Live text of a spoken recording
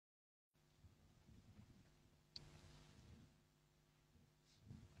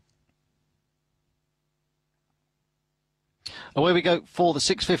Away we go for the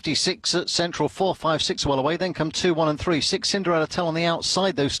 6.56 at Central, 4.56 well away. Then come 2, 1 and 3. 6 Cinderella Tell on the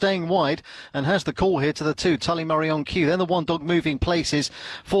outside though, staying wide and has the call here to the 2 Tully Murray on cue. Then the 1 Dog Moving Places.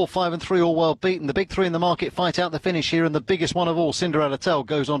 4, 5 and 3 all well beaten. The big 3 in the market fight out the finish here, and the biggest one of all, Cinderella Tell,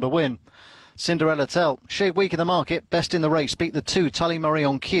 goes on to win. Cinderella Tell, shade weak in the market, best in the race, beat the 2 Tully Murray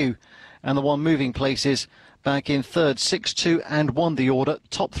on cue, and the 1 Moving Places back in third. 6, 2 and 1 the order.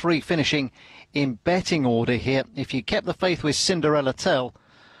 Top 3 finishing in betting order here. If you kept the faith with Cinderella Tell,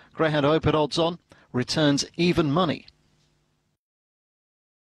 Greyhound Open odds on returns even money.